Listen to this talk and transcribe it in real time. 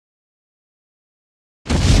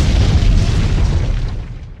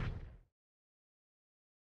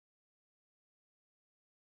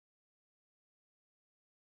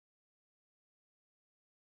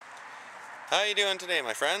How you doing today,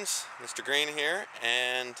 my friends? Mr. Green here,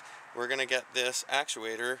 and we're gonna get this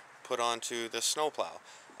actuator put onto the snowplow.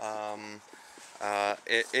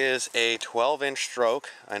 It is a 12-inch stroke.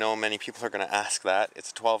 I know many people are gonna ask that.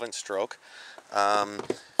 It's a 12-inch stroke.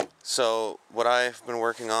 So what I've been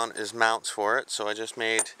working on is mounts for it. So I just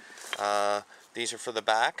made these are for the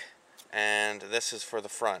back, and this is for the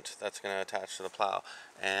front. That's gonna attach to the plow,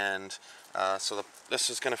 and this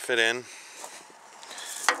is gonna fit in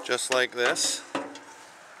just like this,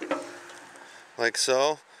 like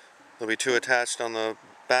so. There'll be two attached on the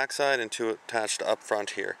back side and two attached up front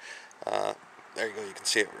here. There you go, you can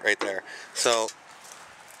see it right there. So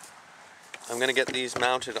I'm going to get these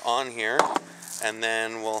mounted on here, and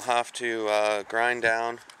then we'll have to grind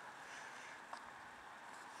down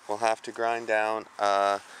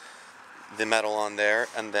the metal on there,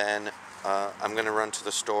 and then I'm going to run to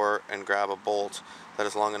the store and grab a bolt that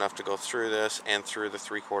is long enough to go through this and through the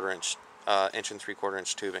 3/4 inch, inch and 3/4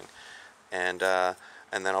 inch tubing, and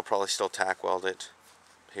then I'll probably still tack weld it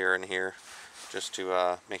here and here just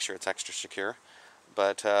to make sure it's extra secure.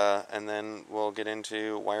 But and then we'll get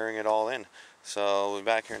into wiring it all in. So we'll be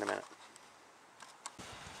back here in a minute.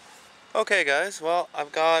 Okay guys, well,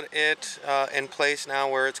 I've got it in place now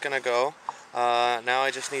where it's gonna go. Now I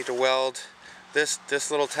just need to weld this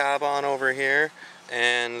little tab on over here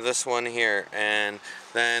and this one here, and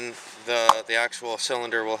then the actual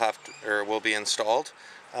cylinder will be installed.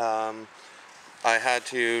 I had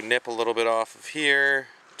to nip a little bit off of here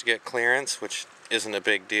to get clearance, which isn't a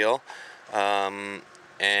big deal, and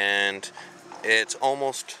it's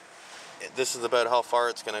almost, this is about how far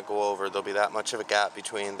it's going to go over. There'll be that much of a gap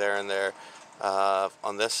between there and there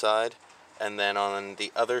on this side, and then on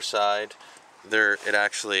the other side there it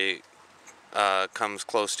actually comes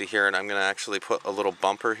close to here, and I'm going to actually put a little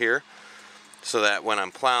bumper here so that when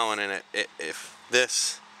I'm plowing and if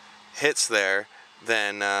this hits there,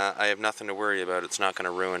 then I have nothing to worry about. It's not going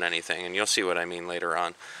to ruin anything, and you'll see what I mean later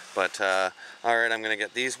on. But alright, I'm going to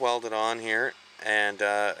get these welded on here, and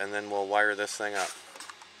then we'll wire this thing up.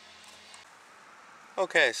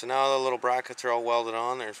 Okay, so now the little brackets are all welded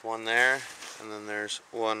on. There's one there, and then there's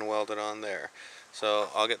one welded on there.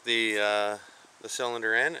 So I'll get the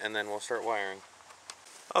cylinder in, and then we'll start wiring.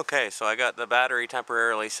 Okay, so I got the battery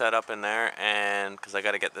temporarily set up in there, and because I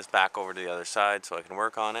got to get this back over to the other side so I can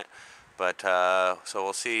work on it. But so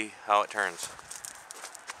we'll see how it turns.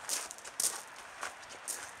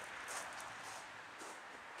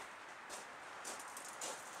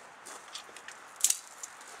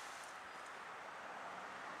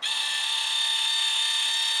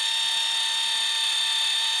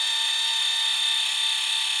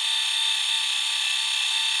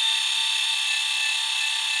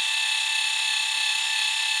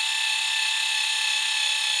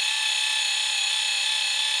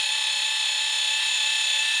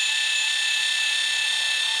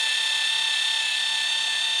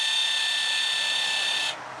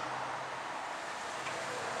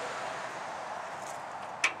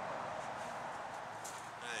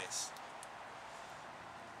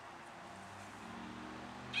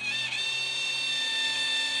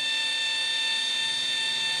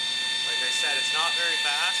 Said it's not very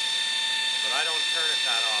fast, but I don't turn it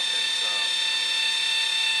that often, so.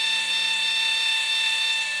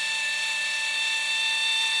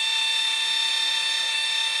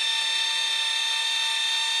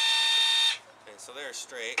 Okay, so they're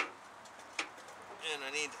straight, and I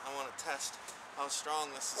want to test how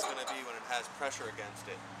strong this is going to be when it has pressure against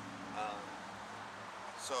it.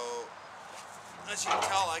 So as you can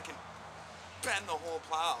tell, I can bend the whole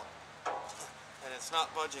plow, and it's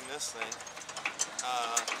not budging this thing.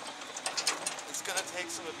 It's going to take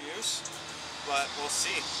some abuse, but we'll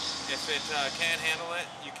see. If it can handle it,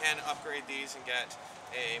 you can upgrade these and get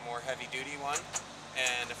a more heavy-duty one.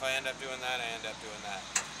 And if I end up doing that, I end up doing that.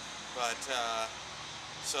 But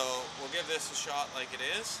so we'll give this a shot like it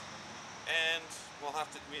is, and we'll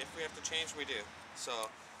have to. If we have to change, we do. So,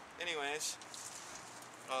 anyways,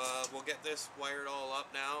 we'll get this wired all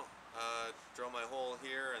up now. Drill my hole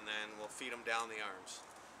here, and then we'll feed them down the arms.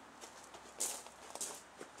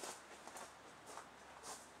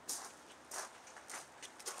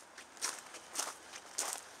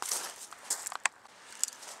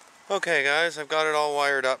 Okay guys, I've got it all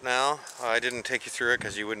wired up now. I didn't take you through it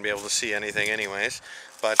because you wouldn't be able to see anything anyways.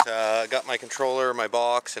 But I got my controller, my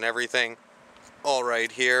box, and everything all right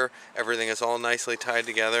here. Everything is all nicely tied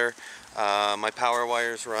together. My power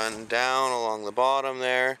wires run down along the bottom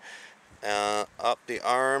there, up the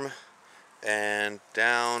arm, and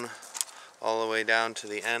down all the way down to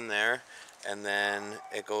the end there. And then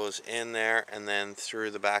it goes in there and then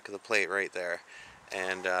through the back of the plate right there.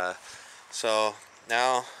 And So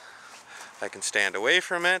now I can stand away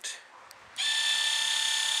from it,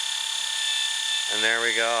 and there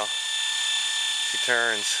we go. She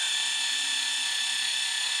turns.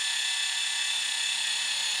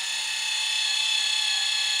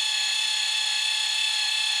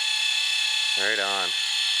 Right on.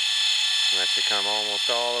 Let you come almost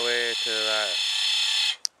all the way to that.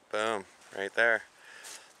 Boom, right there.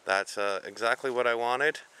 That's exactly what I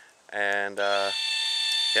wanted, and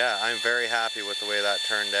yeah, I'm very happy with the way that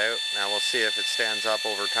turned out. Now we'll see if it stands up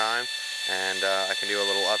over time, and I can do a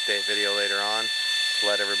little update video later on to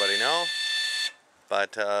let everybody know.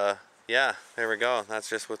 But yeah, there we go. That's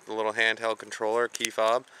just with the little handheld controller, key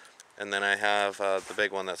fob, and then I have the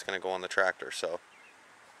big one that's going to go on the tractor. So,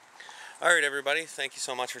 alright everybody, thank you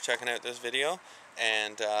so much for checking out this video,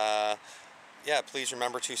 and yeah, please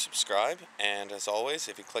remember to subscribe, and as always,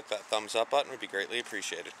 if you click that thumbs up button, it would be greatly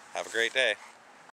appreciated. Have a great day.